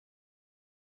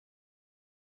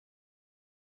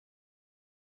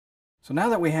So now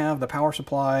that we have the power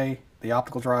supply, the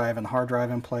optical drive, and the hard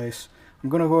drive in place, I'm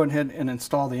going to go ahead and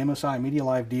install the MSI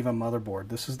MediaLive Diva motherboard.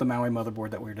 This is the Maui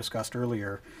motherboard that we discussed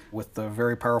earlier with the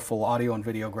very powerful audio and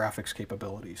video graphics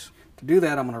capabilities. To do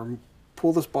that, I'm going to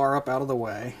pull this bar up out of the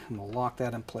way. I'm going to lock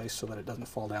that in place so that it doesn't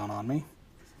fall down on me.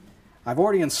 I've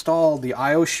already installed the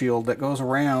I/O shield that goes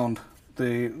around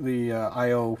the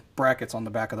I/O brackets on the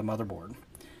back of the motherboard.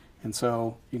 And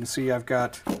so you can see I've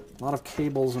got a lot of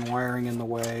cables and wiring in the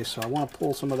way, so I want to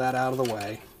pull some of that out of the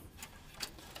way.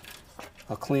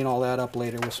 I'll clean all that up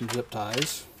later with some zip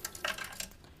ties.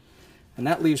 And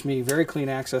that leaves me very clean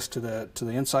access to the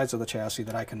insides of the chassis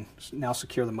that I can now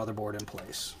secure the motherboard in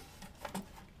place.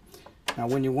 Now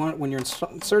when you're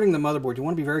inserting the motherboard, you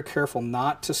want to be very careful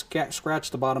not to scratch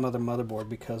the bottom of the motherboard,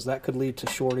 because that could lead to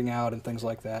shorting out and things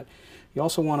like that. You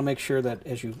also want to make sure that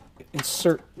as you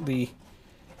insert the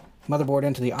motherboard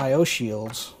into the I/O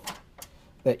shields,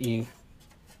 that you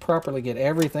properly get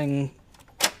everything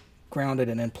grounded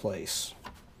and in place.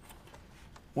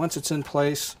 Once it's in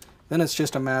place, then it's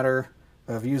just a matter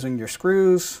of using your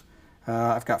screws.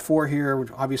 I've got 4 here.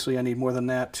 Obviously I need more than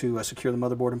that to secure the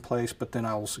motherboard in place, but then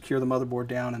I will secure the motherboard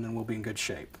down and then we'll be in good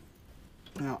shape.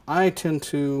 Now I tend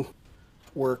to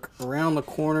work around the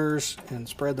corners and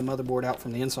spread the motherboard out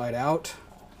from the inside out.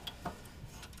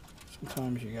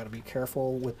 Sometimes you got to be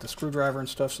careful with the screwdriver and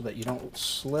stuff so that you don't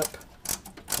slip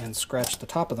and scratch the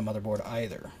top of the motherboard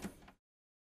either.